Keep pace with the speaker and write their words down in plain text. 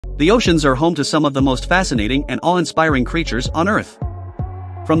The oceans are home to some of the most fascinating and awe-inspiring creatures on Earth.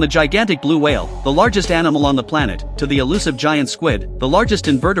 From the gigantic blue whale, the largest animal on the planet, to the elusive giant squid, the largest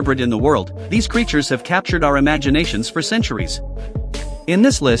invertebrate in the world, these creatures have captured our imaginations for centuries. In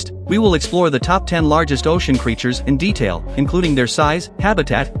this list, we will explore the top 10 largest ocean creatures in detail, including their size,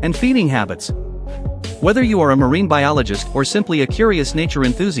 habitat, and feeding habits. Whether you are a marine biologist or simply a curious nature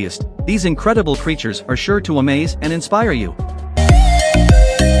enthusiast, these incredible creatures are sure to amaze and inspire you.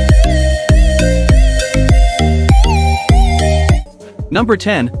 Number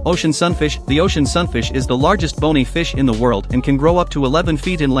 10, Ocean Sunfish. The ocean sunfish is the largest bony fish in the world and can grow up to 11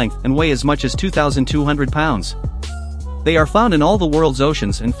 feet in length and weigh as much as 2,200 pounds. They are found in all the world's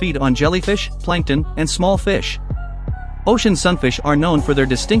oceans and feed on jellyfish, plankton, and small fish. Ocean sunfish are known for their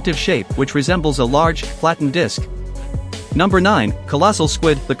distinctive shape, which resembles a large, flattened disc. Number 9, Colossal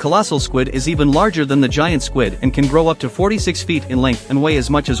Squid. The colossal squid is even larger than the giant squid and can grow up to 46 feet in length and weigh as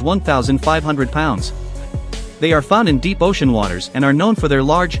much as 1,500 pounds. They are found in deep ocean waters and are known for their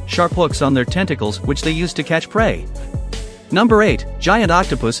large, sharp hooks on their tentacles which they use to catch prey. Number 8, Giant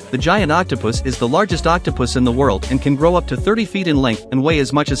Octopus. The giant octopus is the largest octopus in the world and can grow up to 30 feet in length and weigh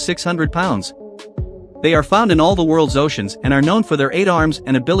as much as 600 pounds. They are found in all the world's oceans and are known for their 8 arms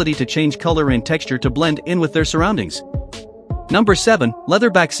and ability to change color and texture to blend in with their surroundings. Number 7,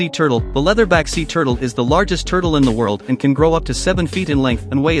 Leatherback Sea Turtle. The leatherback sea turtle is the largest turtle in the world and can grow up to 7 feet in length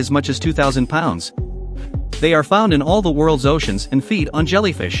and weigh as much as 2,000 pounds. They are found in all the world's oceans and feed on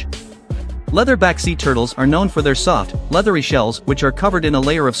jellyfish. Leatherback sea turtles are known for their soft, leathery shells which are covered in a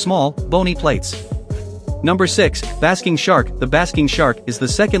layer of small, bony plates. Number 6, Basking Shark. The basking shark is the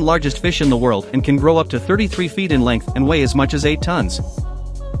second largest fish in the world and can grow up to 33 feet in length and weigh as much as 8 tons.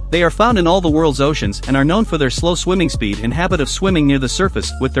 They are found in all the world's oceans and are known for their slow swimming speed and habit of swimming near the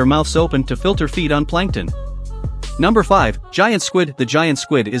surface with their mouths open to filter feed on plankton. Number 5, Giant Squid. The giant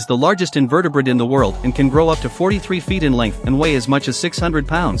squid is the largest invertebrate in the world and can grow up to 43 feet in length and weigh as much as 600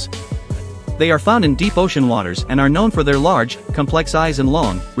 pounds. They are found in deep ocean waters and are known for their large, complex eyes and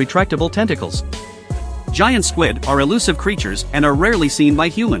long, retractable tentacles. Giant squid are elusive creatures and are rarely seen by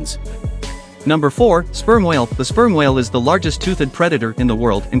humans. Number 4, Sperm Whale. The sperm whale is the largest toothed predator in the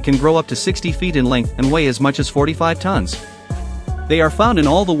world and can grow up to 60 feet in length and weigh as much as 45 tons. They are found in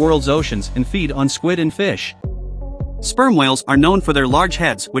all the world's oceans and feed on squid and fish. Sperm whales are known for their large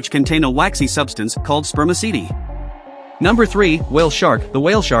heads which contain a waxy substance called spermaceti. Number 3, Whale Shark. The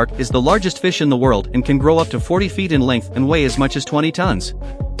whale shark is the largest fish in the world and can grow up to 40 feet in length and weigh as much as 20 tons.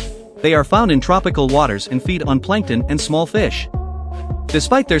 They are found in tropical waters and feed on plankton and small fish.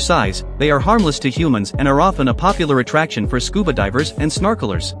 Despite their size, they are harmless to humans and are often a popular attraction for scuba divers and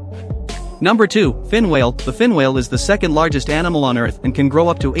snorkelers. Number 2, Fin Whale. The fin whale is the second largest animal on Earth and can grow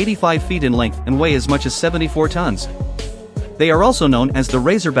up to 85 feet in length and weigh as much as 74 tons. They are also known as the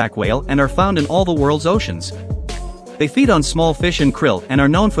razorback whale and are found in all the world's oceans. They feed on small fish and krill and are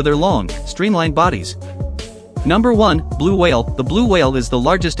known for their long, streamlined bodies. Number 1, Blue Whale. The blue whale is the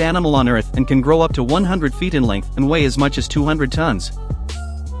largest animal on Earth and can grow up to 100 feet in length and weigh as much as 200 tons.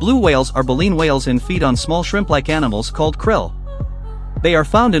 Blue whales are baleen whales and feed on small shrimp-like animals called krill. They are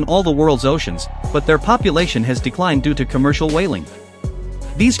found in all the world's oceans, but their population has declined due to commercial whaling.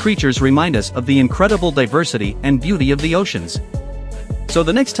 These creatures remind us of the incredible diversity and beauty of the oceans. So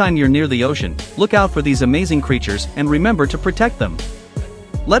the next time you're near the ocean, look out for these amazing creatures and remember to protect them.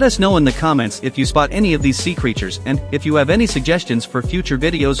 Let us know in the comments if you spot any of these sea creatures and if you have any suggestions for future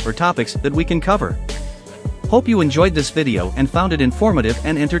videos or topics that we can cover. Hope you enjoyed this video and found it informative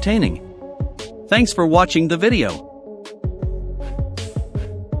and entertaining. Thanks for watching the video.